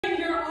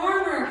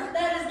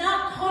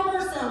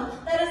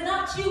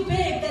not too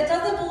big, that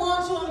doesn't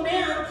belong to a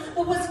man,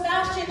 but was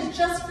fashioned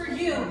just for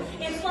you.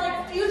 It's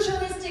like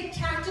futuristic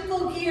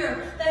tactical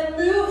gear that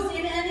moves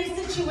in any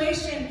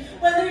situation,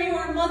 whether you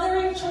are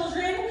mothering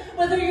children,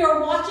 whether you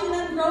are watching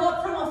them grow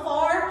up from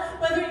afar,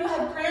 whether you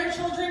have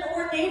grandchildren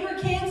or neighbor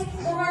kids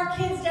or our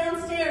kids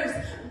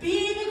downstairs.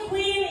 Be the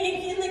queen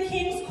in the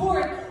king's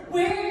court.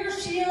 Wear your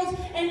shield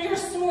and your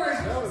sword.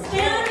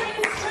 Stand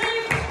in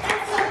strength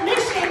and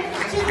submission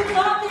to the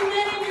godly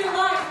men in your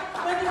life,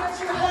 whether it's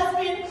your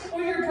husband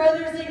or your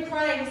brothers in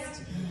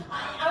Christ.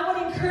 I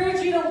would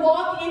encourage you to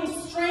walk in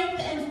strength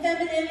and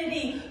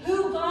femininity,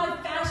 who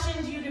God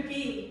fashioned you to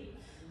be.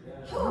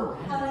 Whew,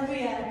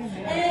 hallelujah.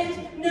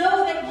 And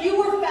know that you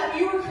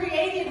were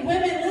created,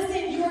 women,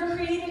 listen, you were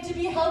created to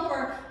be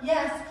helper,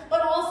 yes,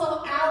 but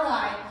also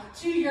ally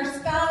to your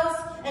spouse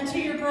and to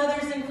your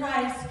brothers in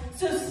Christ.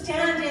 So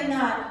stand in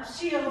that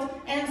shield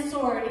and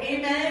sword.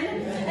 Amen?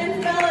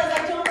 And fellas,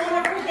 I don't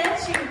want to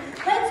forget you.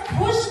 Let's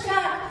push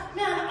back.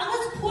 Man,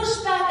 let's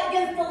push back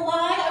against the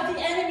lie of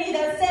the enemy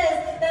that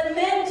says that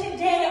men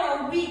today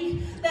are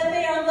weak, that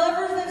they are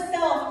lovers of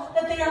self,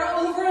 that they are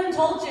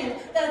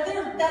overindulgent, that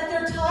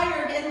they're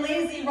tired and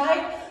lazy,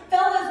 right?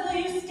 Fellas, will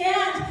you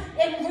stand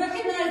and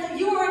recognize that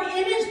you are